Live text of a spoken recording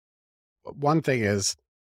one thing is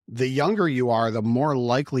the younger you are, the more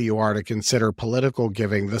likely you are to consider political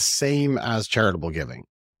giving the same as charitable giving.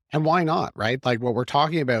 And why not, right? Like what we're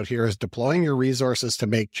talking about here is deploying your resources to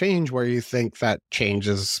make change where you think that change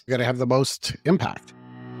is going to have the most impact.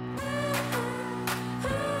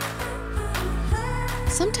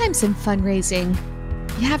 Sometimes in fundraising,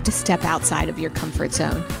 you have to step outside of your comfort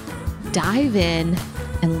zone, dive in,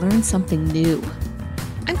 and learn something new.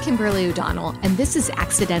 I'm Kimberly O'Donnell, and this is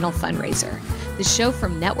Accidental Fundraiser, the show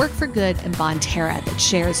from Network for Good and Bonterra that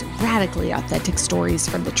shares radically authentic stories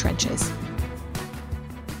from the trenches.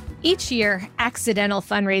 Each year, accidental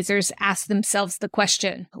fundraisers ask themselves the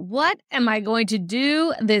question, what am I going to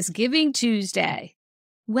do this Giving Tuesday?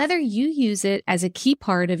 Whether you use it as a key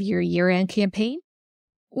part of your year-end campaign,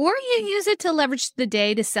 or you use it to leverage the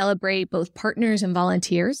day to celebrate both partners and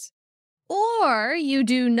volunteers, or you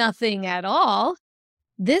do nothing at all,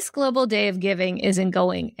 this global day of giving isn't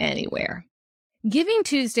going anywhere. Giving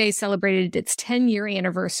Tuesday celebrated its 10-year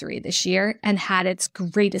anniversary this year and had its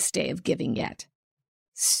greatest day of giving yet.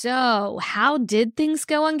 So, how did things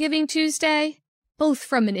go on Giving Tuesday? Both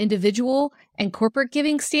from an individual and corporate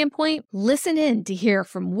giving standpoint, listen in to hear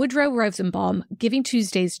from Woodrow Rosenbaum, Giving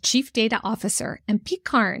Tuesday's Chief Data Officer, and Pete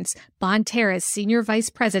Karns, Bonterra's Senior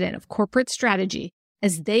Vice President of Corporate Strategy,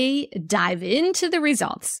 as they dive into the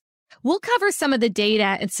results. We'll cover some of the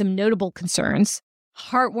data and some notable concerns,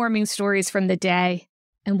 heartwarming stories from the day,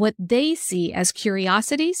 and what they see as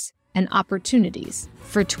curiosities and opportunities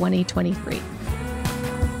for 2023.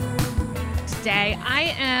 Today,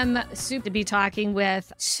 I am super to be talking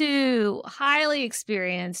with two highly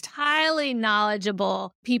experienced, highly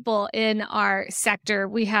knowledgeable people in our sector.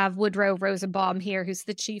 We have Woodrow Rosenbaum here, who's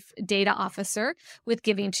the Chief Data Officer with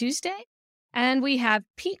Giving Tuesday. And we have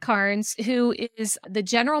Pete Karns, who is the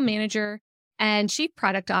General Manager and Chief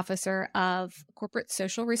Product Officer of Corporate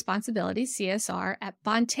Social Responsibility, CSR, at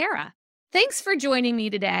Bonterra. Thanks for joining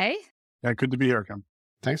me today. Yeah, good to be here, Kim.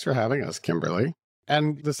 Thanks for having us, Kimberly.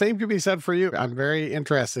 And the same could be said for you. I'm very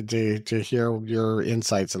interested to hear your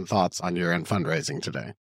insights and thoughts on year-end fundraising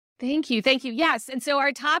today. Thank you. Thank you. Yes. And so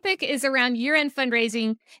our topic is around year-end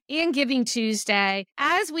fundraising and Giving Tuesday.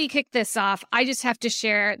 As we kick this off, I just have to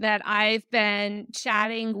share that I've been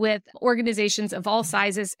chatting with organizations of all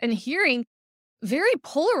sizes and hearing very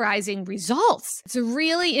polarizing results. It's a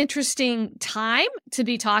really interesting time to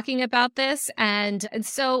be talking about this. And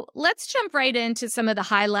so let's jump right into some of the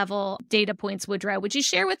high-level data points, Woodrow. Would you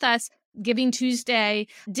share with us Giving Tuesday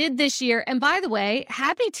did this year? And by the way,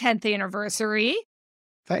 happy 10th anniversary.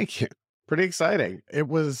 Thank you. Pretty exciting. It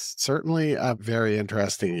was certainly a very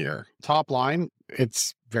interesting year. Top line,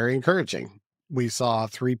 it's very encouraging. We saw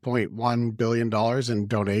 $3.1 billion in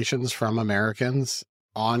donations from Americans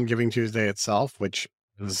on Giving Tuesday itself, which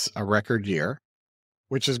is a record year,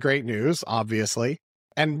 which is great news, obviously,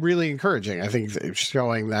 and really encouraging. I think it's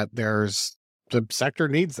showing that the sector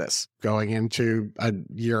needs this going into a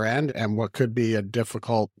year end and what could be a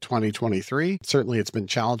difficult 2023. Certainly, it's been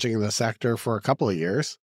challenging in the sector for a couple of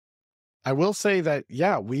years. I will say that,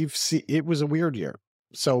 yeah, it was a weird year.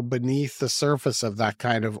 So beneath the surface of that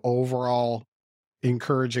kind of overall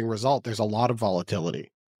encouraging result, there's a lot of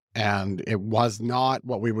volatility. And it was not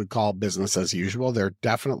what we would call business as usual. There are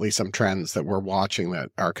definitely some trends that we're watching that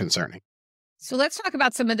are concerning. So let's talk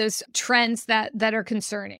about some of those trends that are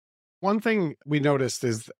concerning. One thing we noticed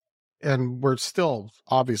is, and we're still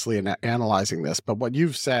obviously analyzing this, but what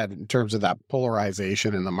you've said in terms of that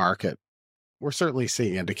polarization in the market, we're certainly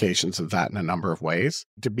seeing indications of that in a number of ways.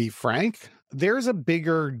 To be frank, there's a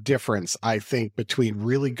bigger difference, I think, between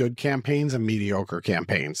really good campaigns and mediocre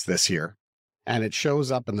campaigns this year. And it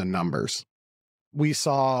shows up in the numbers. We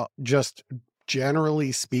saw, just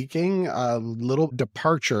generally speaking, a little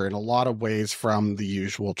departure in a lot of ways from the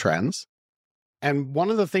usual trends. And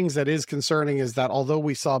one of the things that is concerning is that although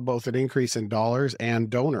we saw both an increase in dollars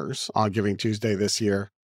and donors on Giving Tuesday this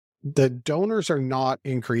year, the donors are not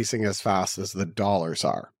increasing as fast as the dollars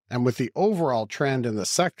are. And with the overall trend in the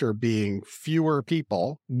sector being fewer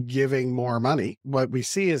people giving more money, what we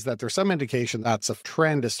see is that there's some indication that's a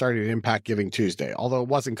trend is starting to impact Giving Tuesday. Although it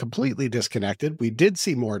wasn't completely disconnected, we did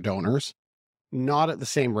see more donors, not at the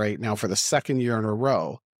same rate now for the second year in a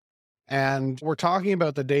row. And we're talking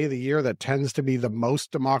about the day of the year that tends to be the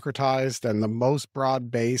most democratized and the most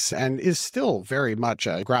broad base and is still very much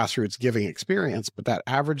a grassroots giving experience. But that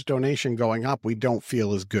average donation going up, we don't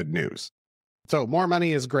feel is good news. So more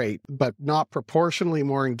money is great, but not proportionally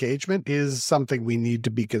more engagement is something we need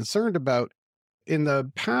to be concerned about. In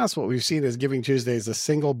the past, what we've seen is Giving Tuesday is the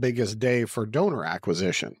single biggest day for donor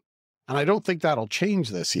acquisition. And I don't think that'll change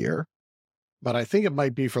this year. but I think it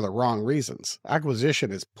might be for the wrong reasons.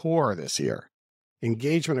 Acquisition is poor this year.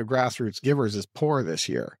 Engagement of grassroots givers is poor this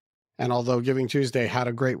year. And although Giving Tuesday had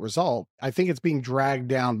a great result, I think it's being dragged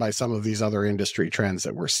down by some of these other industry trends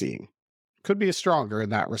that we're seeing. Could be stronger in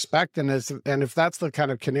that respect. And if that's the kind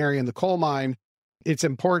of canary in the coal mine, it's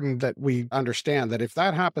important that we understand that if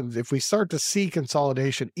that happens, if we start to see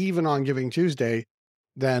consolidation even on Giving Tuesday,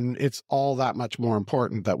 then it's all that much more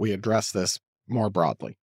important that we address this more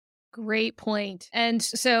broadly. Great point. And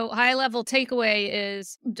so high level takeaway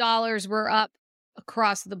is dollars were up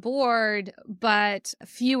across the board, but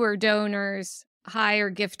fewer donors, higher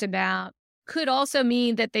gift amount could also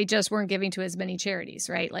mean that they just weren't giving to as many charities,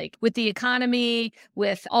 right? Like with the economy,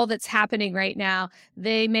 with all that's happening right now,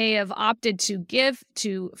 they may have opted to give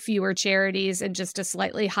to fewer charities and just a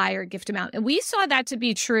slightly higher gift amount. And we saw that to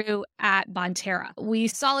be true at Bonterra. We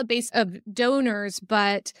saw a base of donors,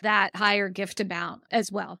 but that higher gift amount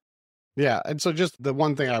as well. Yeah. And so just the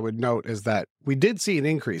one thing I would note is that we did see an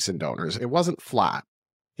increase in donors. It wasn't flat.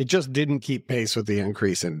 It just didn't keep pace with the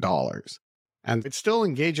increase in dollars. And it's still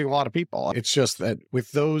engaging a lot of people. It's just that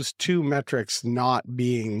with those two metrics not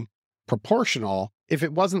being proportional, if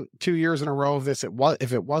it wasn't 2 years in a row of this,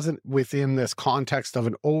 if it wasn't within this context of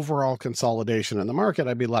an overall consolidation in the market,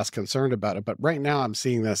 I'd be less concerned about it. But right now I'm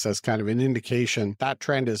seeing this as kind of an indication that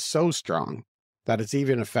trend is so strong that it's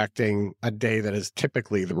even affecting a day that is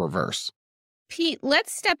typically the reverse. Pete,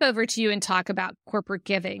 let's step over to you and talk about corporate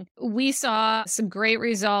giving. We saw some great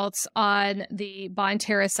results on the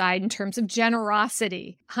Bonterra side in terms of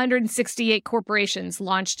generosity. 168 corporations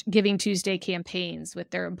launched Giving Tuesday campaigns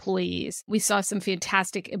with their employees. We saw some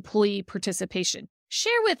fantastic employee participation.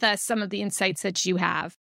 Share with us some of the insights that you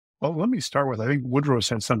have. Well, let me start with, I think Woodrow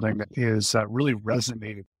said something that is really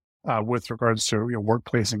resonated with regards to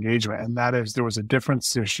workplace engagement. And that is, there was a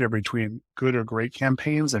difference this year between good or great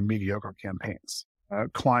campaigns and mediocre campaigns.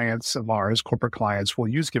 Clients of ours, corporate clients, will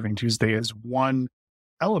use Giving Tuesday as one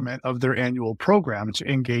element of their annual program to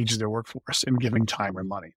engage their workforce in giving time or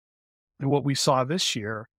money. And what we saw this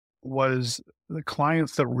year was the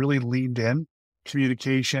clients that really leaned in,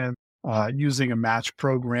 communication, using a match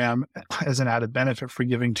program as an added benefit for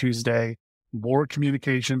Giving Tuesday, more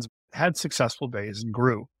communications, had successful days and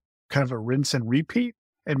grew. Kind of a rinse and repeat,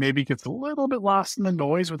 and maybe gets a little bit lost in the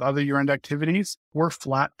noise with other year-end activities. We're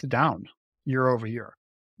flat to down year over year.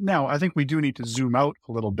 Now, I think we do need to zoom out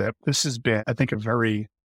a little bit. This has been, I think, a very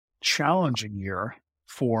challenging year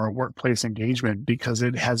for workplace engagement because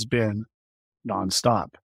it has been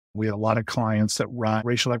nonstop. We had a lot of clients that run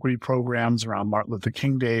racial equity programs around Martin Luther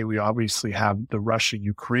King Day. We obviously have the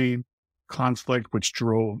Russia-Ukraine conflict, which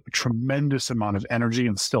drove a tremendous amount of energy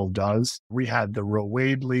and still does. We had the Roe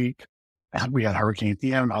Wade leak, and we had Hurricane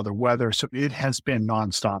Ian, other weather. So it has been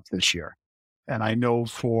nonstop this year. And I know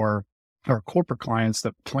for our corporate clients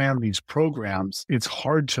that plan these programs, it's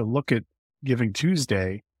hard to look at Giving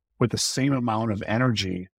Tuesday with the same amount of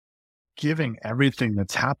energy, giving everything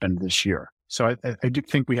that's happened this year. So I do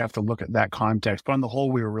think we have to look at that context. But on the whole,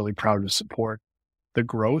 we were really proud to support the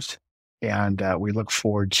growth. And we look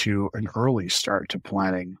forward to an early start to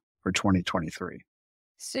planning for 2023.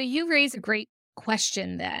 So you raise a great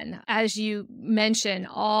question then. As you mention,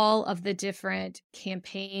 all of the different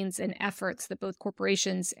campaigns and efforts that both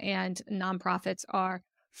corporations and nonprofits are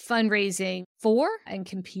fundraising for and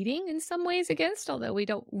competing in some ways against, although we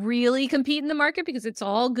don't really compete in the market because it's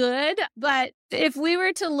all good. But if we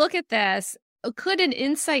were to look at this, could an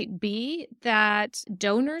insight be that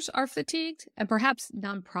donors are fatigued and perhaps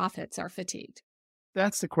nonprofits are fatigued?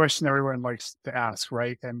 That's the question everyone likes to ask,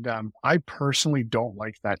 right? And I personally don't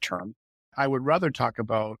like that term. I would rather talk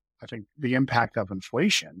about, I think, the impact of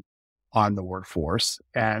inflation on the workforce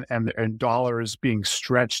and dollars being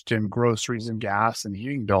stretched in groceries and gas and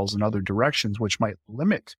heating bills and other directions, which might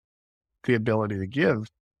limit the ability to give.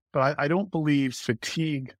 But I don't believe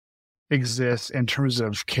fatigue exists in terms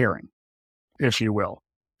of caring, if you will.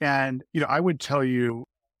 And, I would tell you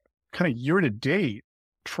kind of year to date,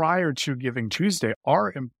 prior to Giving Tuesday,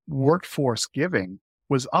 our workforce giving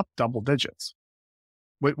was up double digits,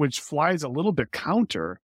 which flies a little bit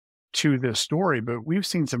counter to this story. But we've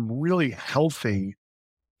seen some really healthy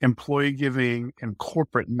employee giving and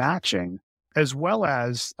corporate matching, as well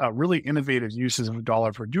as really innovative uses of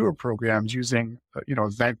dollar for doer programs using,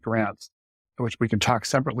 event grants, which we can talk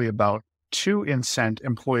separately about, to incent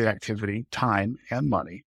employee activity, time, and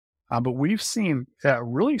money. But we've seen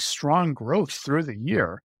really strong growth through the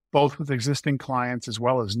year, both with existing clients as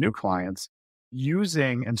well as new clients,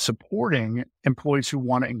 using and supporting employees who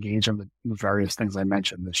want to engage in the various things I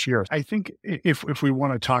mentioned this year. I think if we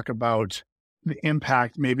want to talk about the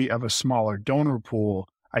impact maybe of a smaller donor pool,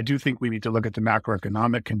 I do think we need to look at the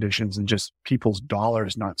macroeconomic conditions and just people's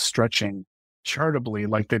dollars not stretching charitably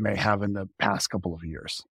like they may have in the past couple of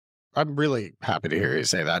years. I'm really happy to hear you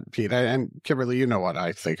say that, Pete. And Kimberly, you know what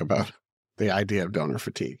I think about the idea of donor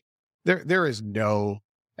fatigue. There is no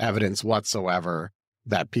evidence whatsoever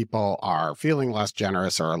that people are feeling less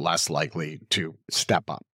generous or are less likely to step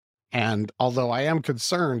up. And although I am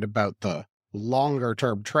concerned about the longer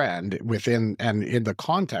term trend within and in the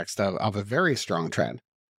context of a very strong trend,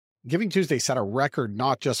 Giving Tuesday set a record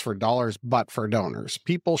not just for dollars, but for donors.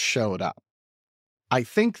 People showed up. I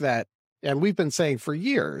think that, and we've been saying for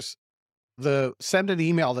years, the send an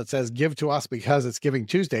email that says give to us because it's Giving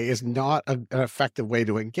Tuesday is not an effective way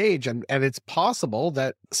to engage. And it's possible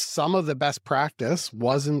that some of the best practice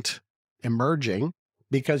wasn't emerging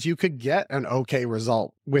because you could get an okay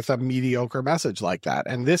result with a mediocre message like that.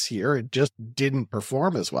 And this year, it just didn't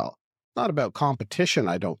perform as well. Not about competition,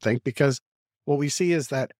 I don't think, because what we see is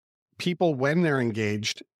that people, when they're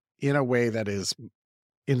engaged in a way that is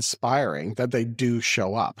inspiring, that they do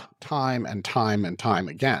show up time and time and time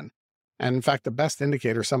again. And in fact, the best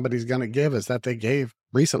indicator somebody's going to give is that they gave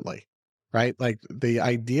recently, right? Like the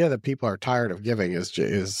idea that people are tired of giving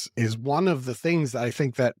is one of the things that I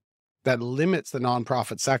think that limits the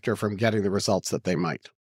nonprofit sector from getting the results that they might.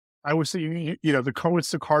 I would say,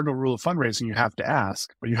 it's the cardinal rule of fundraising. You have to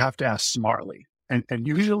ask, but you have to ask smartly and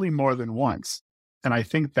usually more than once. And I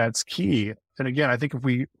think that's key. And again, I think if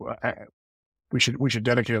we should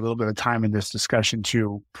dedicate a little bit of time in this discussion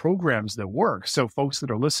to programs that work. So folks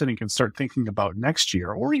that are listening can start thinking about next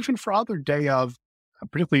year, or even for other day of,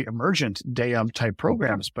 particularly emergent day of type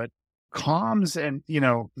programs, but comms and,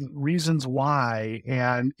 reasons why,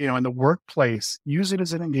 and, in the workplace, use it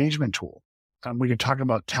as an engagement tool. We could talk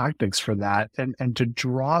about tactics for that and to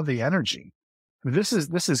draw the energy. This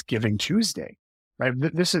is Giving Tuesday, right?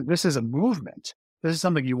 This is a movement. This is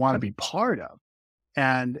something you want to be part of.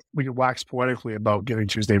 And we could wax poetically about Giving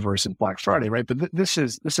Tuesday versus Black Friday, right? But this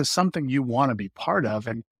is something you want to be part of.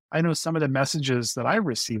 And I know some of the messages that I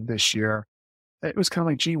received this year, it was kind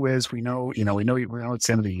of like, gee whiz, we know it's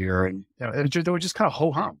the end of the year. And they were just kind of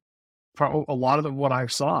ho-hum for a lot of what I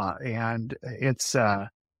saw. And it's, I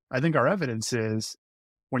think our evidence is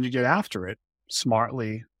when you get after it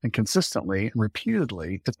smartly and consistently and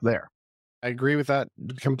repeatedly, it's there. I agree with that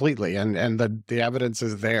completely. And the evidence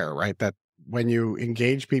is there, right? That when you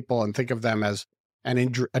engage people and think of them as,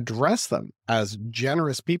 and address them as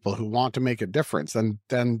generous people who want to make a difference, and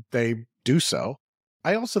then they do so.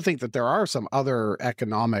 I also think that there are some other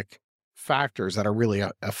economic factors that are really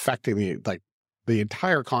affecting the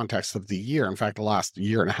entire context of the year. In fact, the last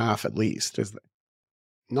year and a half, at least, is that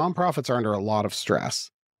nonprofits are under a lot of stress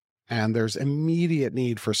and there's immediate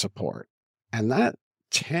need for support. And that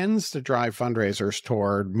tends to drive fundraisers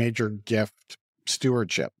toward major gift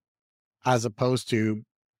stewardship, as opposed to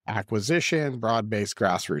acquisition, broad-based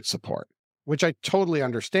grassroots support, which I totally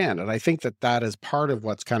understand. And I think that is part of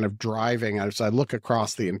what's kind of driving, as I look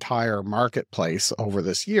across the entire marketplace over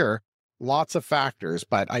this year, lots of factors,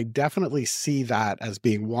 but I definitely see that as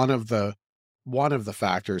being one of the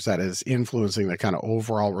factors that is influencing the kind of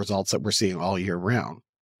overall results that we're seeing all year round.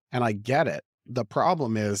 And I get it. The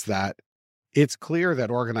problem is that it's clear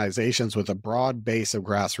that organizations with a broad base of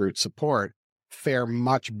grassroots support fare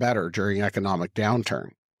much better during economic downturn.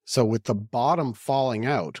 So with the bottom falling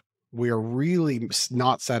out, we are really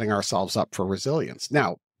not setting ourselves up for resilience.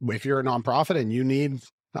 Now, if you're a nonprofit and you need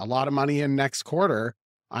a lot of money in next quarter,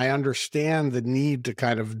 I understand the need to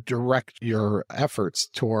kind of direct your efforts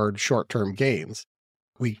toward short-term gains.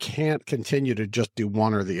 We can't continue to just do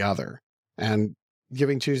one or the other. And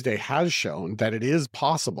Giving Tuesday has shown that it is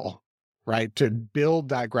possible, right, to build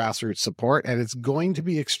that grassroots support, and it's going to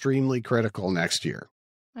be extremely critical next year.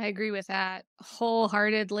 I agree with that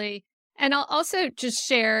wholeheartedly. And I'll also just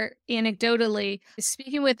share anecdotally,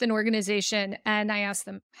 speaking with an organization, and I asked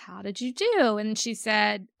them, how did you do? And she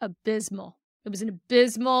said, abysmal. It was an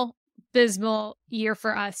abysmal year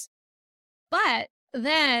for us. But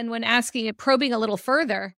then when probing a little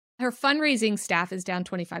further, her fundraising staff is down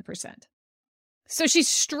 25%. So she's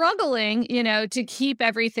struggling, to keep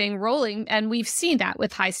everything rolling. And we've seen that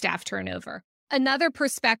with high staff turnover. Another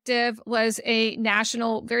perspective was a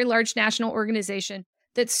very large national organization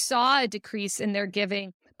that saw a decrease in their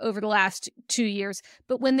giving over the last 2 years.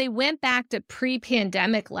 But when they went back to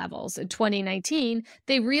pre-pandemic levels in 2019,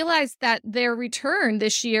 they realized that their return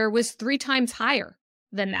this year was 3 times higher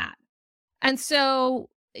than that. And so,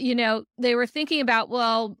 they were thinking about,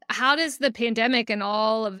 well, how does the pandemic and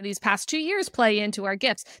all of these past 2 years play into our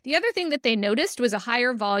gifts? The other thing that they noticed was a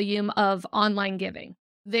higher volume of online giving.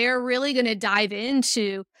 They're really going to dive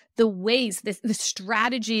into the ways, the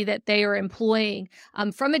strategy that they are employing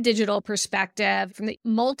from a digital perspective, from the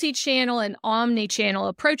multi-channel and omni-channel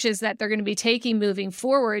approaches that they're going to be taking moving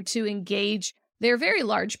forward to engage their very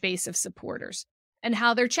large base of supporters, and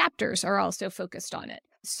how their chapters are also focused on it.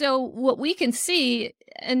 So what we can see,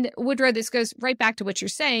 and Woodrow, this goes right back to what you're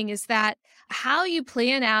saying, is that how you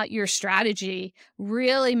plan out your strategy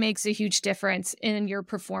really makes a huge difference in your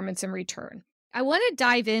performance and return. I want to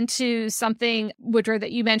dive into something, Woodrow,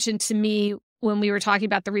 that you mentioned to me when we were talking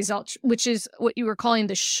about the results, which is what you were calling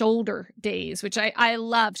the shoulder days, which I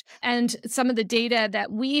loved. And some of the data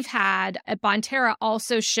that we've had at Bonterra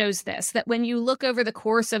also shows this, that when you look over the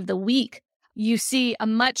course of the week, you see a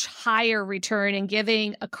much higher return in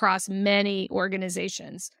giving across many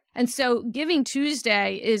organizations. And so Giving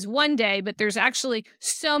Tuesday is one day, but there's actually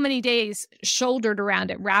so many days shouldered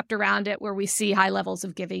around it, wrapped around it, where we see high levels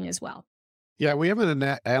of giving as well. Yeah, we haven't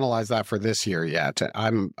analyzed that for this year yet.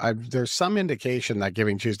 There's some indication that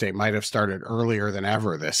Giving Tuesday might have started earlier than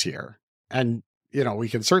ever this year. And, we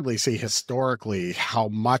can certainly see historically how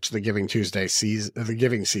much the Giving Tuesday the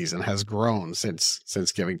giving season has grown since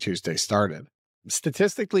Giving Tuesday started.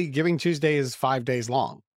 Statistically, Giving Tuesday is 5 days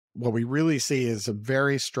long. What we really see is a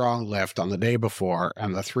very strong lift on the day before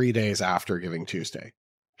and the 3 days after Giving Tuesday.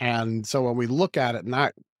 And so when we look at it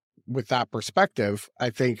with that perspective, I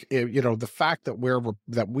think, the fact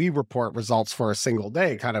that we report results for a single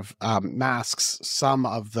day kind of masks some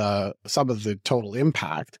of the total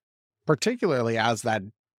impact, particularly as that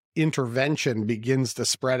intervention begins to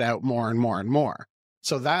spread out more and more and more.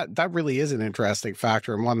 So that really is an interesting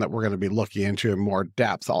factor, and one that we're going to be looking into in more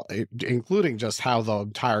depth, including just how the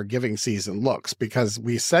entire giving season looks, because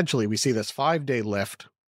we see this 5-day lift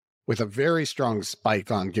with a very strong spike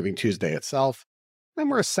on Giving Tuesday itself. Then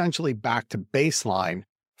we're essentially back to baseline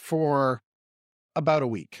for about a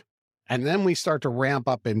week. And then we start to ramp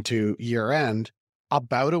up into year end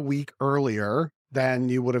about a week earlier than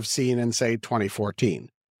you would have seen in, say, 2014.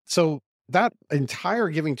 So that entire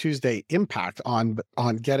Giving Tuesday impact on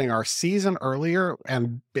getting our season earlier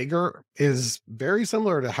and bigger is very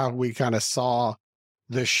similar to how we kind of saw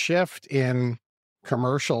the shift in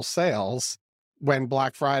commercial sales when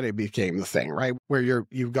Black Friday became the thing, right? Where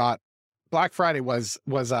you've got Black Friday was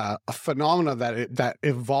a phenomena that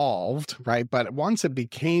evolved, right? But once it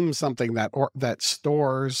became something that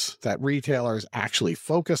stores, that retailers actually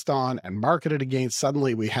focused on and marketed against,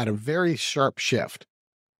 suddenly we had a very sharp shift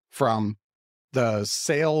from the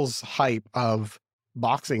sales hype of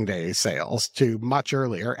Boxing Day sales to much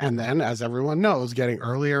earlier. And then, as everyone knows, getting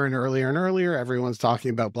earlier and earlier and earlier, everyone's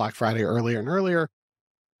talking about Black Friday earlier and earlier,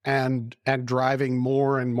 and driving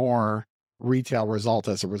more and more retail result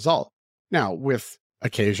as a result. Now, with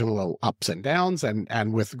occasional ups and downs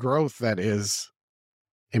and with growth that is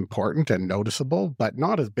important and noticeable, but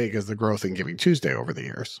not as big as the growth in Giving Tuesday over the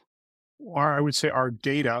years. Or I would say our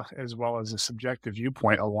data, as well as a subjective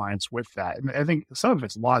viewpoint, aligns with that. And I think some of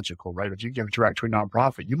it's logical, right? If you give direct to a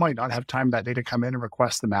nonprofit, you might not have time that day to come in and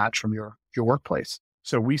request the match from your workplace.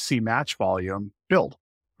 So we see match volume build,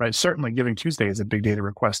 right? Certainly Giving Tuesday is a big day to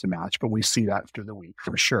request a match, but we see that through the week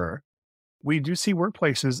for sure. We do see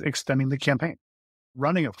workplaces extending the campaign,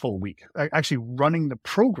 running a full week, actually running the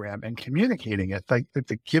program and communicating it like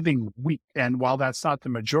the giving week. And while that's not the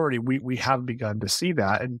majority, we have begun to see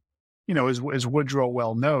that. And as Woodrow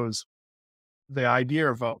well knows, the idea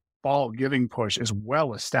of a fall giving push is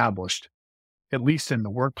well established, at least in the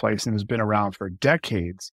workplace, and has been around for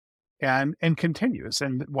decades and continues.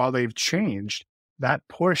 And while they've changed, that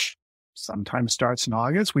push sometimes starts in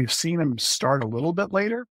August. We've seen them start a little bit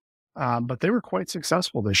later, but they were quite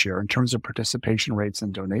successful this year in terms of participation rates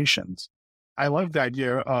and donations. I love the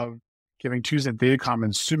idea of Giving Tuesday Datacom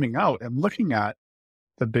and zooming out and looking at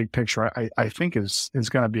the big picture. I think is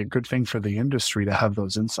going to be a good thing for the industry to have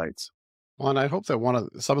those insights. Well, and I hope that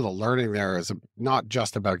some of the learning there is not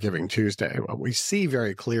just about Giving Tuesday. What we see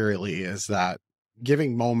very clearly is that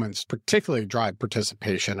giving moments particularly drive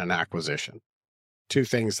participation and acquisition, two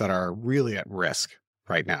things that are really at risk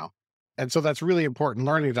right now. And so that's really important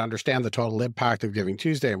learning to understand the total impact of Giving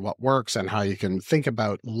Tuesday and what works, and how you can think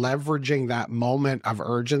about leveraging that moment of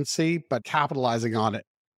urgency, but capitalizing on it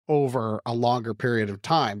over a longer period of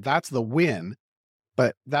time. That's the win.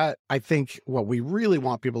 But that, I think what we really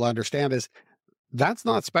want people to understand is that's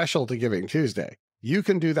not special to Giving Tuesday. You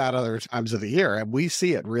can do that other times of the year, and we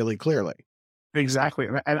see it really clearly. Exactly.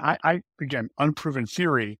 And I again, unproven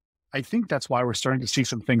theory, I think that's why we're starting to see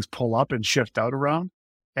some things pull up and shift out around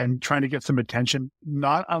and trying to get some attention,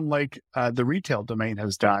 not unlike the retail domain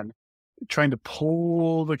has done, trying to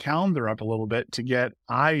pull the calendar up a little bit to get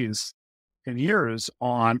eyes in years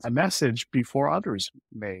on a message before others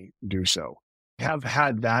may do so. I have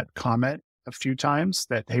had that comment a few times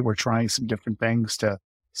that, hey, we're trying some different things to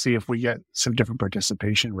see if we get some different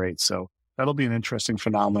participation rates. So that'll be an interesting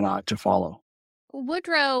phenomenon to follow.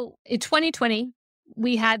 Woodrow, in 2020,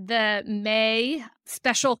 we had the May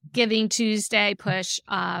special Giving Tuesday push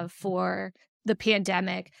for the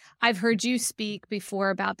pandemic. I've heard you speak before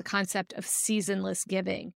about the concept of seasonless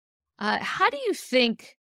giving. How do you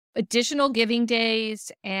think additional giving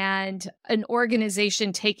days and an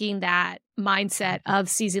organization taking that mindset of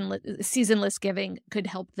seasonless giving could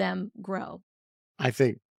help them grow? I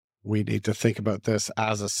think we need to think about this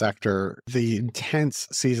as a sector. The intense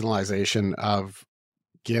seasonalization of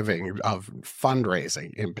giving, of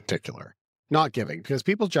fundraising in particular, not giving, because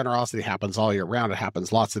people's generosity happens all year round. It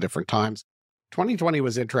happens lots of different times. 2020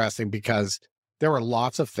 was interesting because there were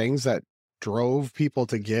lots of things that drove people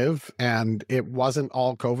to give, and it wasn't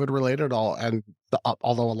all COVID related. Although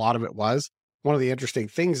a lot of it was. One of the interesting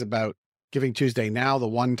things about Giving Tuesday now, the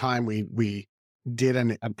one time we did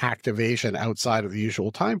an activation outside of the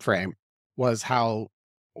usual time frame, was how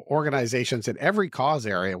organizations in every cause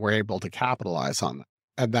area were able to capitalize on that.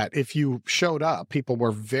 And that if you showed up, people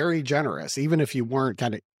were very generous, even if you weren't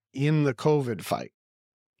kind of in the COVID fight.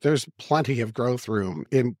 There's plenty of growth room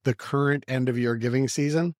in the current end of year giving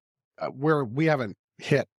season, where we haven't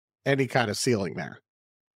hit any kind of ceiling there.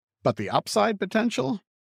 But the upside potential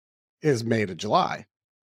is May to July,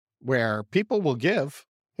 where people will give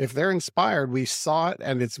if they're inspired. We saw it,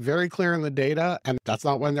 and it's very clear in the data, and that's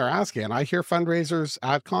not when they're asking. And I hear fundraisers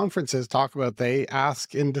at conferences talk about they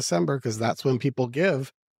ask in December because that's when people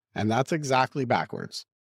give, and that's exactly backwards.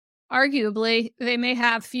 Arguably, they may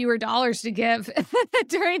have fewer dollars to give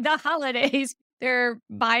during the holidays. They're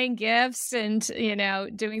buying gifts and,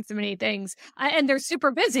 doing so many things, and they're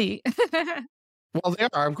super busy. Well, they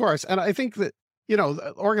are, of course. And I think that,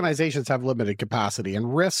 organizations have limited capacity,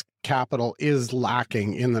 and risk capital is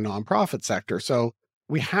lacking in the nonprofit sector. So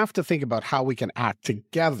we have to think about how we can act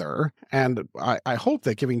together. And I hope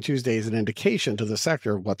that Giving Tuesday is an indication to the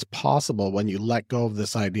sector of what's possible when you let go of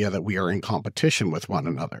this idea that we are in competition with one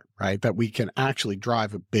another, right? That we can actually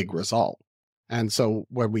drive a big result. And so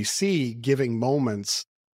when we see giving moments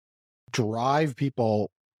drive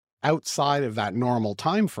people outside of that normal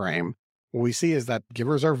time frame, what we see is that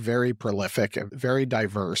givers are very prolific, very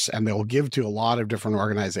diverse, and they'll give to a lot of different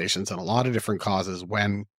organizations and a lot of different causes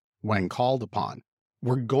when called upon.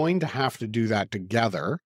 We're going to have to do that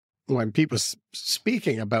together. When people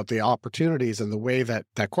speaking about the opportunities and the way that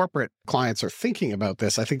corporate clients are thinking about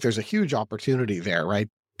this, I think there's a huge opportunity there, right?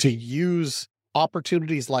 To use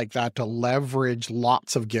opportunities like that to leverage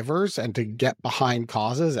lots of givers and to get behind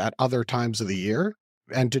causes at other times of the year,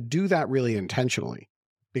 and to do that really intentionally,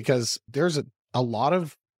 because there's a lot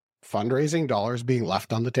of fundraising dollars being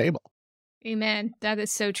left on the table. Amen. That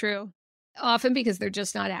is so true. Often because they're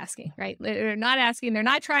just not asking, right? They're not asking. They're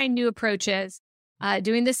not trying new approaches.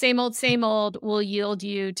 Doing the same old will yield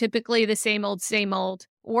you typically the same old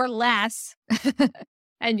or less.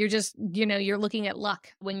 And you're just, you're looking at luck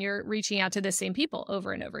when you're reaching out to the same people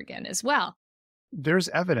over and over again as well. There's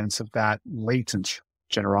evidence of that latent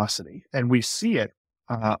generosity, and we see it,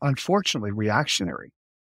 unfortunately, reactionary.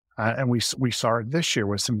 And we saw it this year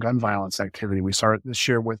with some gun violence activity. We saw it this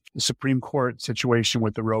year with the Supreme Court situation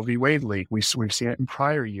with the Roe v. Wade leak. We've seen it in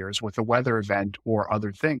prior years with a weather event or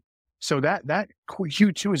other thing. So that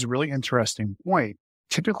Q2 is a really interesting point.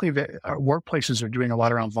 Typically, workplaces are doing a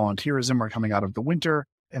lot around volunteerism. We're coming out of the winter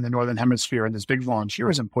in the Northern Hemisphere, and this big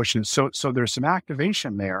volunteerism pushes. So there's some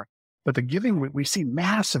activation there. But the giving, we see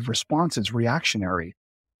massive responses, reactionary.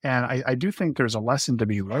 And I do think there's a lesson to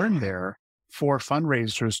be learned there for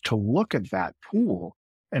fundraisers to look at that pool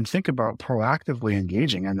and think about proactively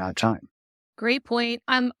engaging in that time. Great point.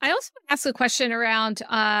 I also asked a question around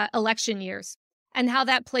election years and how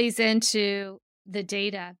that plays into the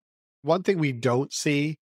data. One thing we don't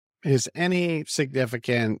see is any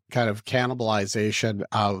significant kind of cannibalization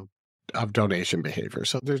of donation behavior.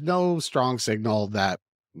 So there's no strong signal that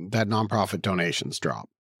nonprofit donations drop.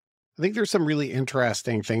 I think there's some really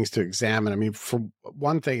interesting things to examine. I mean, for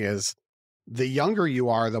one thing is, the younger you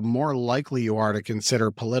are, the more likely you are to consider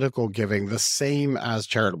political giving the same as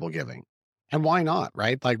charitable giving. And why not,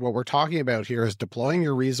 right? Like, what we're talking about here is deploying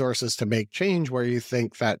your resources to make change where you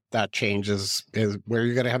think that change is where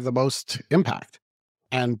you're going to have the most impact.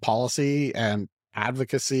 And policy and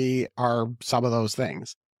advocacy are some of those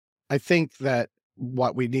things. I think that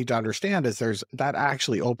what we need to understand is that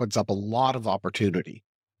actually opens up a lot of opportunity,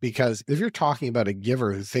 because if you're talking about a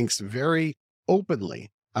giver who thinks very openly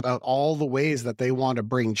about all the ways that they want to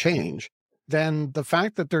bring change, then the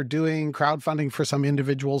fact that they're doing crowdfunding for some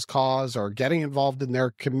individual's cause or getting involved in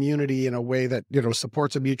their community in a way that,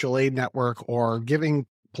 supports a mutual aid network or giving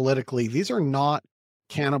politically, these are not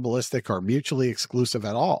cannibalistic or mutually exclusive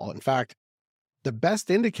at all. In fact, the best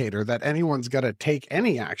indicator that anyone's going to take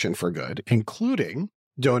any action for good, including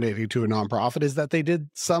donating to a nonprofit, is that they did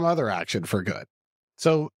some other action for good.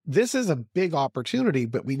 So this is a big opportunity,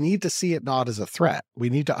 but we need to see it not as a threat. We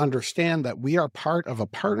need to understand that we are part of a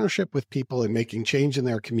partnership with people in making change in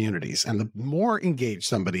their communities. And the more engaged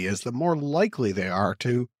somebody is, the more likely they are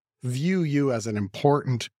to view you as an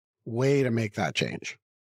important way to make that change.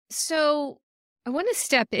 So I want to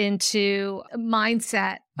step into a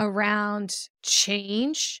mindset around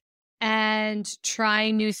change and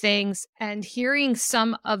trying new things and hearing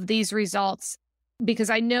some of these results, because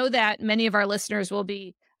I know that many of our listeners will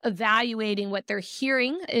be evaluating what they're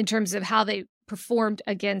hearing in terms of how they performed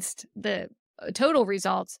against the total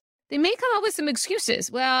results. They may come up with some excuses.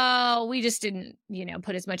 Well, we just didn't,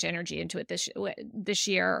 put as much energy into it this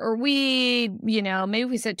year, or maybe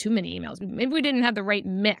we sent too many emails. Maybe we didn't have the right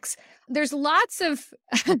mix. There's lots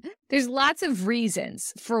of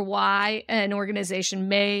reasons for why an organization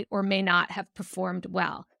may or may not have performed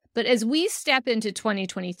well. But as we step into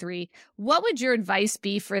 2023, what would your advice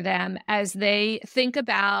be for them as they think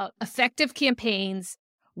about effective campaigns,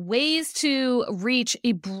 ways to reach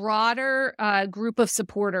a broader group of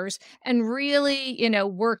supporters, and really,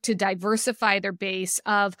 work to diversify their base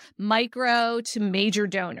of micro to major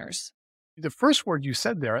donors? The first word you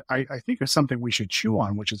said there, I think is something we should chew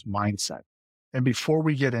on, which is mindset. And before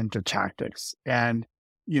we get into tactics, and,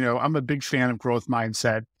 I'm a big fan of growth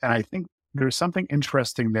mindset. And I think there's something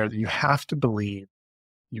interesting there that you have to believe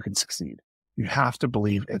you can succeed. You have to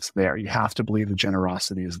believe it's there. You have to believe the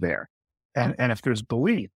generosity is there. And if there's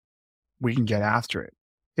belief, we can get after it.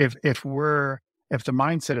 If the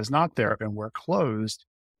mindset is not there and we're closed,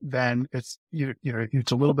 then it's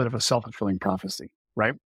a little bit of a self-fulfilling prophecy,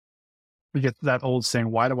 right? We get that old saying,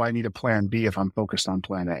 why do I need a plan B if I'm focused on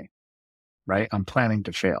plan A, right? I'm planning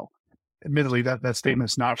to fail. Admittedly, that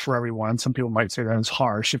statement is not for everyone. Some people might say that it's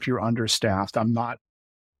harsh if you're understaffed. I'm not.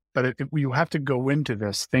 But you have to go into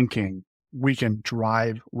this thinking we can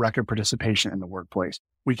drive record participation in the workplace.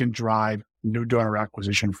 We can drive new donor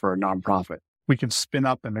acquisition for a nonprofit. We can spin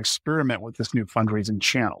up and experiment with this new fundraising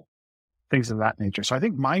channel, things of that nature. So I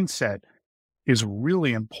think mindset is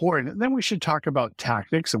really important. And then we should talk about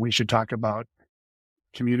tactics, and we should talk about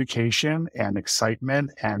communication and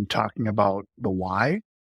excitement and talking about the why.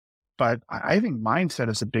 But I think mindset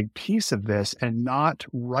is a big piece of this, and not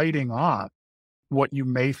writing off what you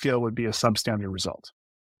may feel would be a substandard result.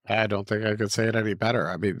 I don't think I could say it any better.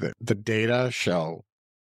 I mean, the data show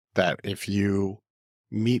that if you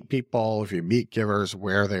meet people, if you meet givers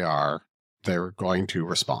where they are, they're going to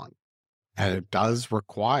respond. And it does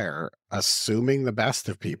require assuming the best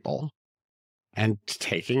of people and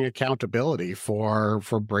taking accountability for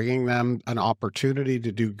bringing them an opportunity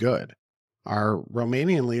to do good. Our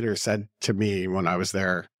Romanian leader said to me when I was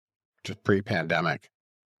there just pre-pandemic,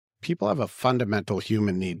 people have a fundamental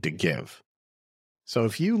human need to give. So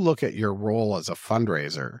if you look at your role as a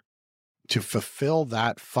fundraiser to fulfill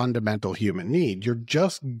that fundamental human need, you're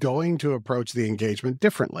just going to approach the engagement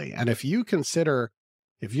differently. And if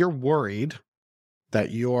you're worried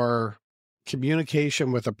that your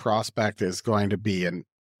communication with a prospect is going to be an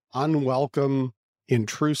unwelcome,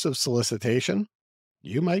 intrusive solicitation,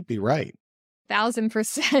 you might be right.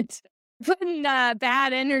 1,000%. Putting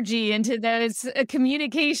bad energy into those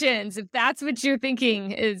communications, if that's what you're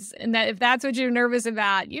thinking is, and that if that's what you're nervous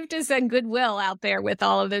about, you've just done goodwill out there with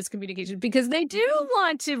all of those communications, because they do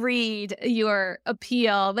want to read your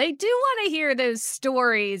appeal. They do want to hear those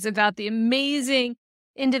stories about the amazing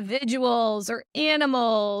individuals or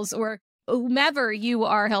animals or whomever you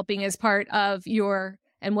are helping as part of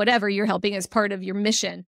and whatever you're helping as part of your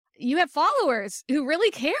mission. You have followers who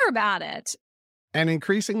really care about it. And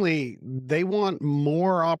increasingly, they want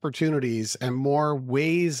more opportunities and more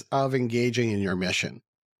ways of engaging in your mission.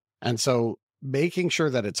 And so making sure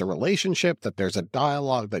that it's a relationship, that there's a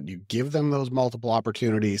dialogue, that you give them those multiple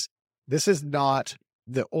opportunities. This is not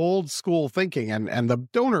the old school thinking, and the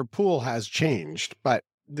donor pool has changed, but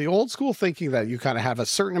the old school thinking that you kind of have a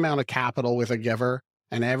certain amount of capital with a giver,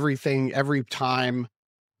 and every time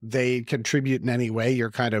they contribute in any way,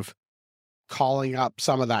 you're kind of calling up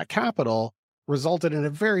some of that capital, resulted in a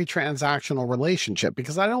very transactional relationship,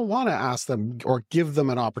 because I don't want to ask them or give them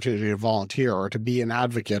an opportunity to volunteer or to be an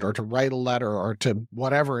advocate or to write a letter or to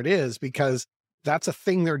whatever it is, because that's a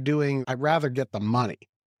thing they're doing. I'd rather get the money.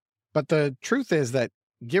 But the truth is that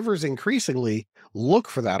givers increasingly look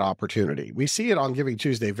for that opportunity. We see it on Giving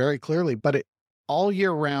Tuesday very clearly, but it all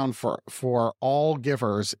year round for all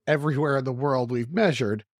givers everywhere in the world we've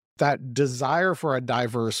measured that desire for a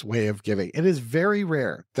diverse way of giving. It is very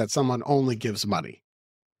rare that someone only gives money.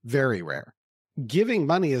 Very rare. Giving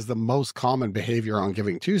money is the most common behavior on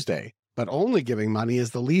Giving Tuesday, but only giving money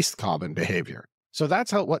is the least common behavior. So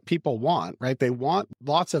that's what people want, right? They want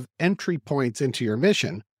lots of entry points into your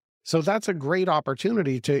mission. So that's a great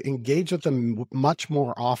opportunity to engage with them much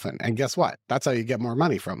more often. And guess what? That's how you get more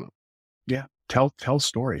money from them. Yeah. Tell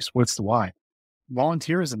stories. What's the why?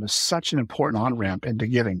 Volunteerism is such an important on-ramp into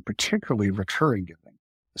giving, particularly recurring giving.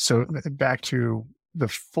 So back to the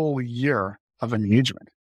full year of engagement.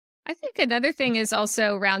 I think another thing is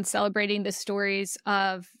also around celebrating the stories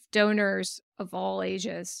of donors of all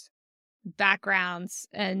ages, backgrounds,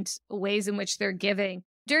 and ways in which they're giving.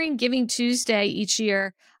 During Giving Tuesday each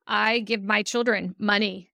year, I give my children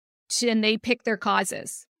money and they pick their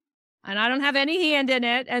causes. And I don't have any hand in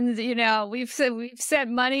it. And, we've sent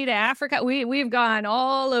money to Africa. We've gone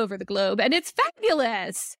all over the globe, and it's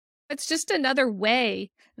fabulous. It's just another way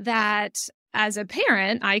that as a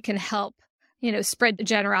parent, I can help, spread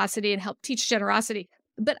generosity and help teach generosity.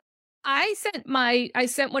 But I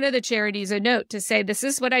sent one of the charities a note to say, this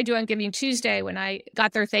is what I do on Giving Tuesday, when I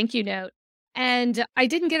got their thank you note. And I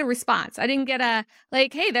didn't get a response. I didn't get a,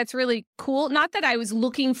 hey, that's really cool. Not that I was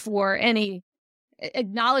looking for any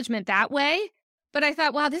acknowledgement that way, but I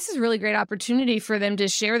thought, wow, this is a really great opportunity for them to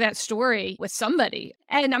share that story with somebody.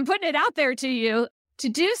 And I'm putting it out there to you to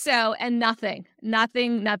do so, and nothing. I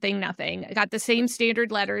got the same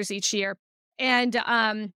standard letters each year. And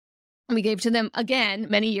we gave to them again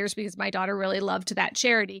many years because my daughter really loved that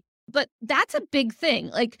charity. But that's a big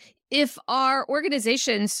thing. If our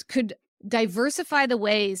organizations could diversify the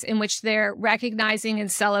ways in which they're recognizing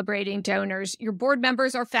and celebrating donors. Your board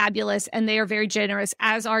members are fabulous and they are very generous,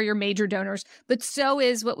 as are your major donors, but so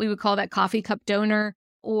is what we would call that coffee cup donor,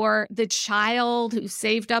 or the child who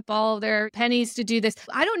saved up all their pennies to do this.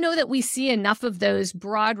 I don't know that we see enough of those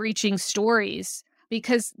broad-reaching stories,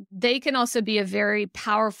 because they can also be a very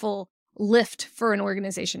powerful lift for an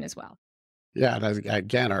organization as well. Yeah, and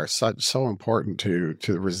again, are so important to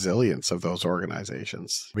the resilience of those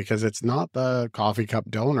organizations, because it's not the coffee cup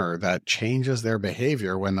donor that changes their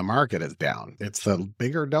behavior when the market is down. It's the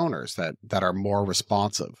bigger donors that are more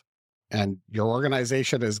responsive. And your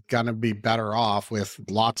organization is going to be better off with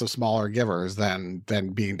lots of smaller givers than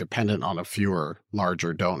being dependent on a fewer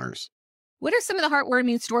larger donors. What are some of the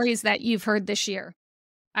heartwarming stories that you've heard this year,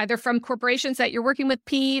 either from corporations that you're working with,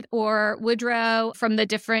 Pete, or Woodrow, from the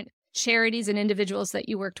different charities and individuals that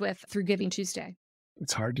you worked with through Giving Tuesday?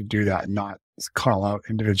 It's hard to do that and not call out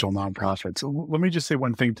individual nonprofits. Let me just say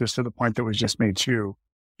one thing, just to the point that was just made too.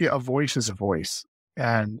 Yeah, a voice is a voice.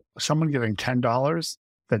 And someone giving $10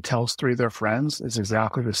 that tells 3 of their friends is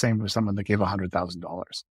exactly the same as someone that gave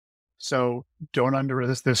 $100,000. So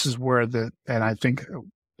don't this is where and I think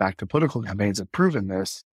back to political campaigns have proven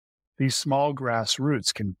this, these small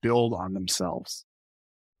grassroots can build on themselves.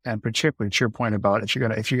 And particularly to your point about if you're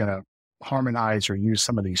gonna harmonize or use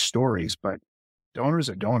some of these stories, but donor's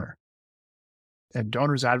a donor, and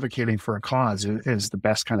donors advocating for a cause is the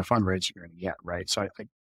best kind of fundraising you're going to get, right? So I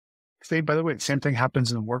say, by the way, the same thing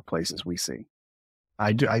happens in the workplaces we see.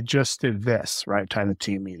 I just did this, right? Time the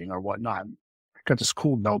team meeting or whatnot. I got this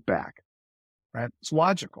cool note back, right? It's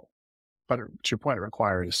logical, but to your point, it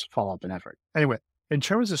requires follow up and effort. Anyway, in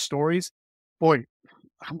terms of stories, boy.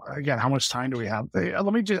 Again, how much time do we have?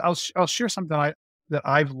 I'll share something that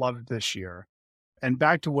I've loved this year. And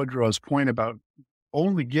back to Woodrow's point about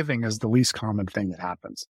only giving is the least common thing that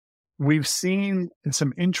happens. We've seen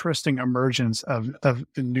some interesting emergence of the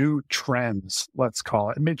new trends, let's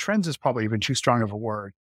call it. I mean, trends is probably even too strong of a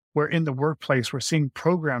word, where in the workplace, we're seeing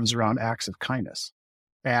programs around acts of kindness.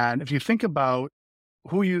 And if you think about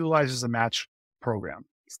who utilizes a match program,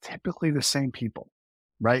 it's typically the same people.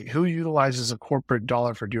 Right? Who utilizes a corporate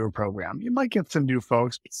dollar for doer program? You might get some new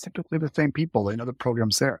folks, but it's typically the same people. They know the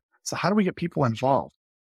program's there. So how do we get people involved?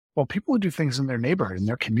 Well, people who do things in their neighborhood, in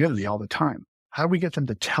their community all the time. How do we get them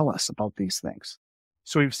to tell us about these things?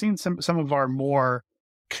 So we've seen some of our more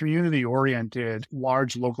community-oriented,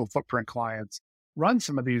 large local footprint clients run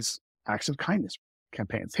some of these acts of kindness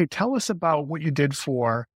campaigns. Hey, tell us about what you did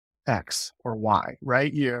for X or Y,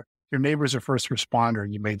 right? Your neighbor's a first responder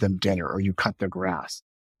and you made them dinner or you cut their grass.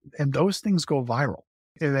 And those things go viral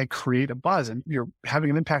and they create a buzz, and you're having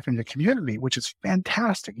an impact on the community, which is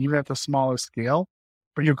fantastic, even at the smallest scale,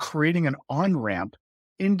 but you're creating an on-ramp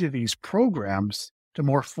into these programs to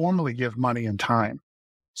more formally give money and time.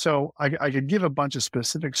 So I could give a bunch of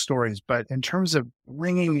specific stories, but in terms of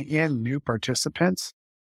bringing in new participants,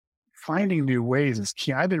 finding new ways is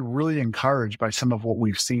key. I've been really encouraged by some of what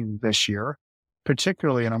we've seen this year,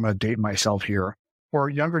 particularly, and I'm going to date myself here, for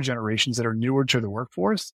younger generations that are newer to the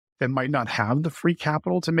workforce that might not have the free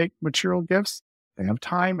capital to make material gifts. They have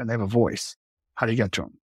time and they have a voice. How do you get to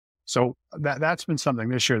them? So that's been something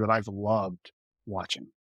this year that I've loved watching.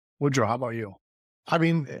 Woodrow, how about you? I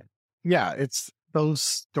mean, yeah, it's those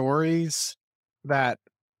stories that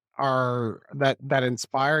that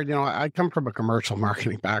inspired. I come from a commercial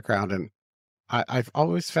marketing background, and I've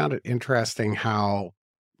always found it interesting how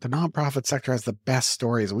the nonprofit sector has the best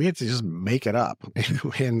stories. We had to just make it up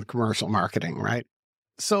in commercial marketing, right?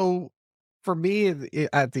 So for me,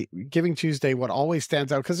 at the Giving Tuesday, what always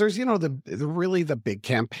stands out, because there's, really the big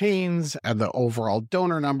campaigns and the overall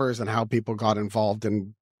donor numbers and how people got involved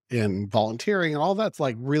in volunteering and all that's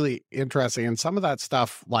like really interesting. And some of that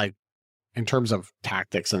stuff, like in terms of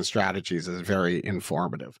tactics and strategies, is very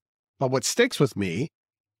informative. But what sticks with me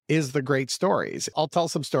is the great stories. I'll tell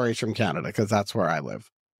some stories from Canada because that's where I live.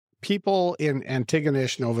 People in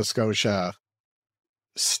Antigonish, Nova Scotia,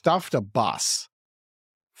 stuffed a bus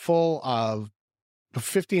full of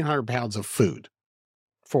 1,500 pounds of food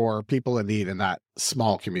for people in need in that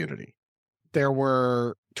small community. There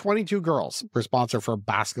were 22 girls responsible for a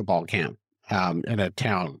basketball camp in a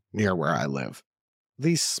town near where I live.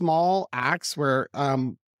 These small acts where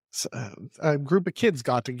a group of kids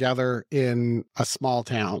got together in a small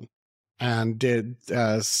town and did,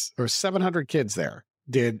 there were 700 kids there,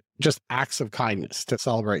 did just acts of kindness to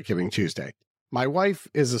celebrate Giving Tuesday. My wife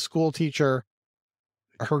is a school teacher.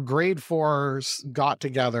 Her grade fours got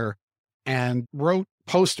together and wrote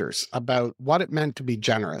posters about what it meant to be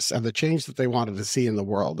generous and the change that they wanted to see in the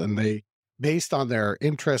world. And they, based on their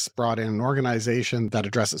interests, brought in an organization that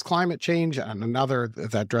addresses climate change and another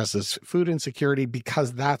that addresses food insecurity,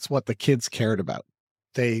 because that's what the kids cared about.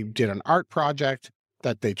 They did an art project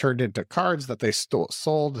that they turned into cards that they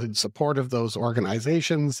sold in support of those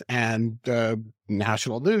organizations. And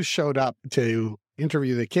national news showed up to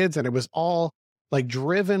interview the kids, and it was all like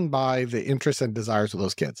driven by the interests and desires of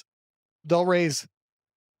those kids. They'll raise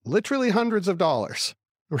literally hundreds of dollars,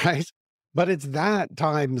 right? But it's that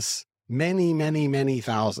times many, many, many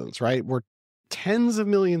thousands, right? We're tens of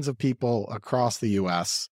millions of people across the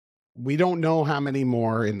US. We don't know how many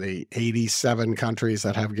more in the 87 countries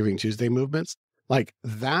that have Giving Tuesday movements. Like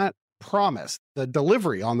that promise, the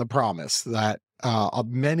delivery on the promise that of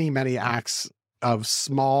many, many acts of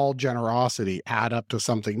small generosity add up to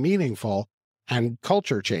something meaningful and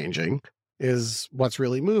culture changing is what's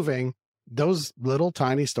really moving. Those little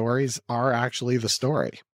tiny stories are actually the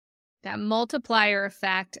story. That multiplier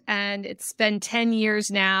effect. And it's been 10 years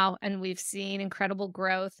now, and we've seen incredible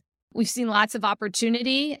growth. We've seen lots of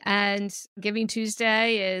opportunity, and Giving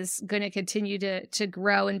Tuesday is going to continue to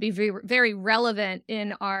grow and be very, very relevant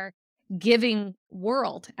in our giving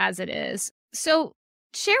world as it is. So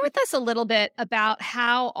share with us a little bit about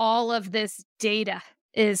how all of this data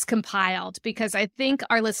is compiled, because I think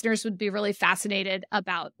our listeners would be really fascinated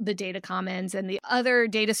about the data commons and the other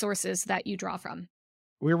data sources that you draw from.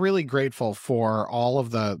 We're really grateful for all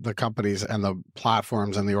of the companies and the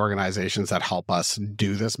platforms and the organizations that help us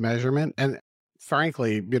do this measurement. And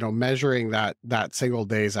frankly, measuring that single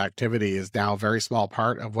day's activity is now a very small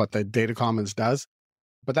part of what the data commons does.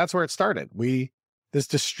 But that's where it started. This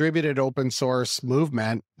distributed open source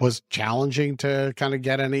movement was challenging to kind of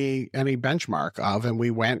get any benchmark of. And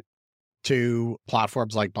we went to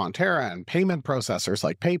platforms like Bonterra and payment processors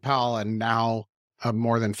like PayPal, and now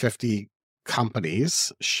more than 50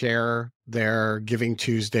 companies share their Giving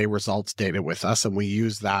Tuesday results data with us. And we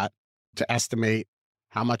use that to estimate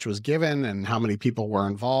how much was given and how many people were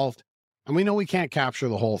involved. And we know we can't capture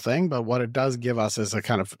the whole thing, but what it does give us is a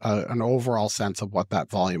kind of an overall sense of what that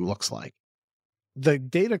volume looks like. The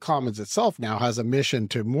data commons itself now has a mission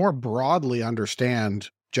to more broadly understand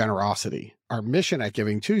generosity. Our mission at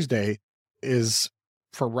Giving Tuesday is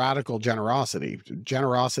for radical generosity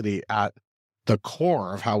at the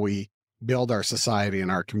core of how we build our society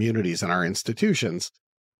and our communities and our institutions.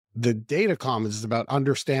 The data commons is about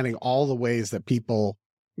understanding all the ways that people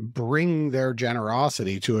bring their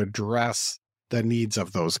generosity to address the needs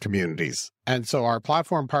of those communities. And so our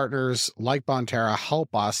platform partners like Bonterra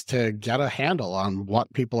help us to get a handle on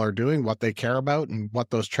what people are doing, what they care about, and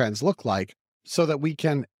what those trends look like, so that we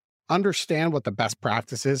can understand what the best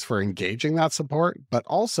practice is for engaging that support, but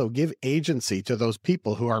also give agency to those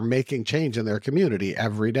people who are making change in their community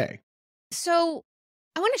every day. So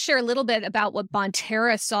I want to share a little bit about what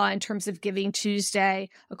Bonterra saw in terms of Giving Tuesday.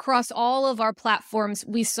 Across all of our platforms,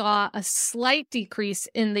 we saw a slight decrease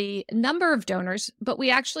in the number of donors, but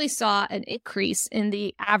we actually saw an increase in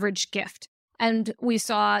the average gift. And we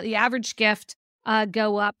saw the average gift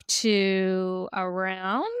go up to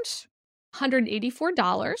around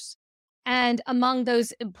 $184. And among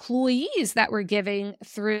those employees that were giving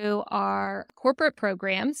through our corporate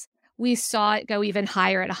programs, we saw it go even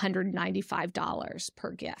higher at $195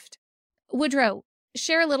 per gift. Woodrow,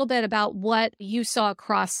 share a little bit about what you saw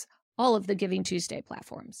across all of the Giving Tuesday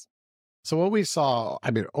platforms. So what we saw,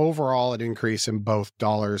 overall an increase in both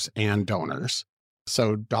dollars and donors.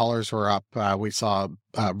 So dollars were up. We saw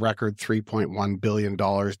a record $3.1 billion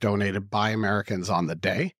donated by Americans on the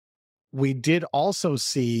day. We did also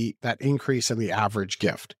see that increase in the average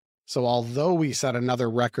gift. So although we set another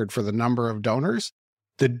record for the number of donors,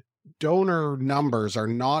 the donor numbers are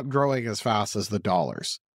not growing as fast as the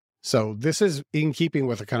dollars. So this is in keeping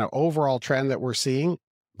with a kind of overall trend that we're seeing.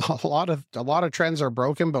 A lot of trends are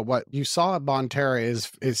broken, but what you saw at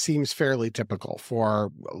Bonterra it seems fairly typical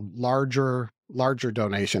for larger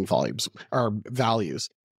donation volumes or values,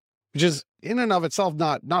 which is in and of itself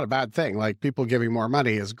not a bad thing. Like, people giving more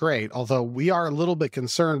money is great, although we are a little bit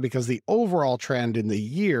concerned because the overall trend in the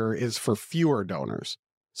year is for fewer donors.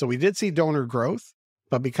 So we did see donor growth,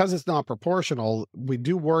 but because it's not proportional, we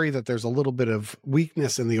do worry that there's a little bit of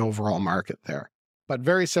weakness in the overall market there. But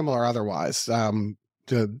very similar otherwise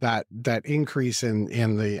to that increase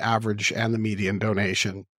in the average and the median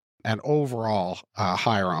donation, and overall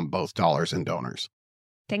higher on both dollars and donors.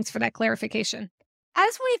 Thanks for that clarification.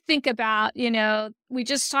 As we think about, we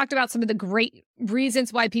just talked about some of the great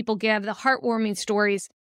reasons why people give, the heartwarming stories.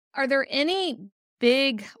 Are there any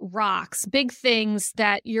big rocks, big things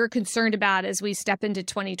that you're concerned about as we step into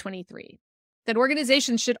 2023 that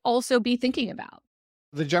organizations should also be thinking about?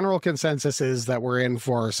 The general consensus is that we're in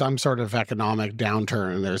for some sort of economic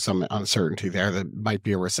downturn, and there's some uncertainty there that might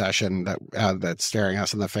be a recession that's staring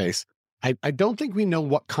us in the face. I don't think we know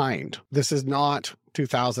what kind. This is not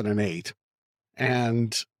 2008,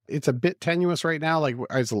 and it's a bit tenuous right now. Like,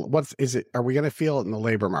 what is it? Are we going to feel it in the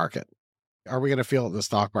labor market? Are we going to feel it in the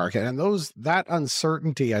stock market? And that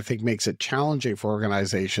uncertainty, I think, makes it challenging for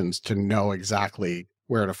organizations to know exactly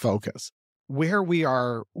where to focus. Where we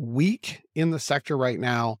are weak in the sector right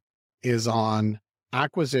now is on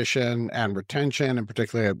acquisition and retention, and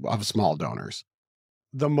particularly of small donors.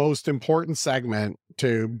 The most important segment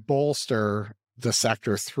to bolster the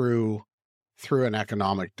sector through an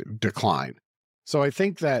economic decline. So I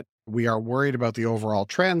think that we are worried about the overall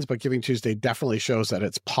trends, but Giving Tuesday definitely shows that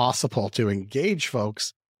it's possible to engage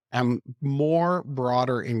folks, and more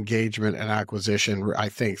broader engagement and acquisition, I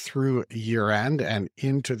think, through year end and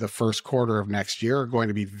into the first quarter of next year are going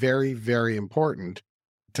to be very, very important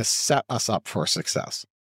to set us up for success.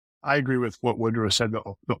 I agree with what Woodrow said.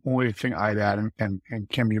 The only thing I'd add, and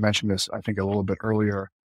Kim, you mentioned this, I think, a little bit earlier,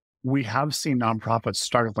 we have seen nonprofits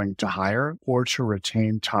struggling to hire or to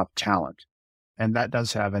retain top talent. And that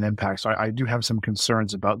does have an impact. So I do have some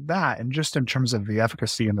concerns about that. And just in terms of the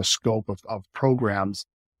efficacy and the scope of programs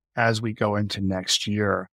as we go into next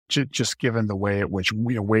year, just given the way at which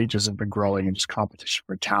wages have been growing and just competition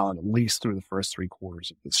for talent, at least through the first 3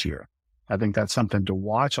 quarters of this year. I think that's something to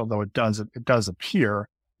watch, although it does appear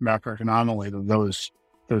macroeconomically that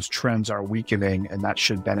those trends are weakening, and that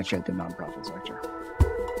should benefit the nonprofit sector.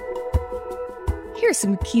 Here's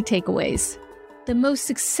some key takeaways. The most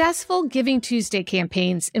successful Giving Tuesday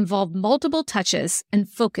campaigns involve multiple touches and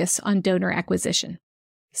focus on donor acquisition.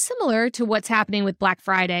 Similar to what's happening with Black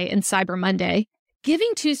Friday and Cyber Monday,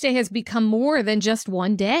 Giving Tuesday has become more than just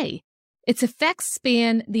one day. Its effects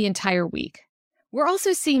span the entire week. We're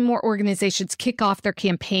also seeing more organizations kick off their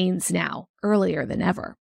campaigns now, earlier than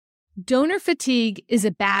ever. Donor fatigue is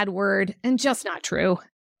a bad word and just not true.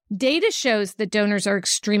 Data shows that donors are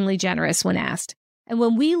extremely generous when asked. And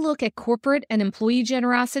when we look at corporate and employee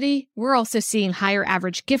generosity, we're also seeing higher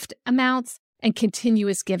average gift amounts and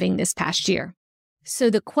continuous giving this past year. So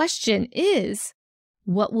the question is,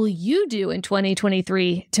 what will you do in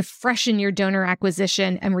 2023 to freshen your donor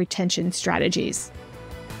acquisition and retention strategies?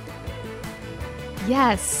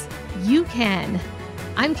 Yes, you can.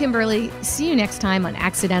 I'm Kimberly. See you next time on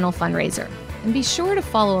Accidental Fundraiser. And be sure to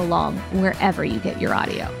follow along wherever you get your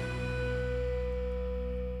audio.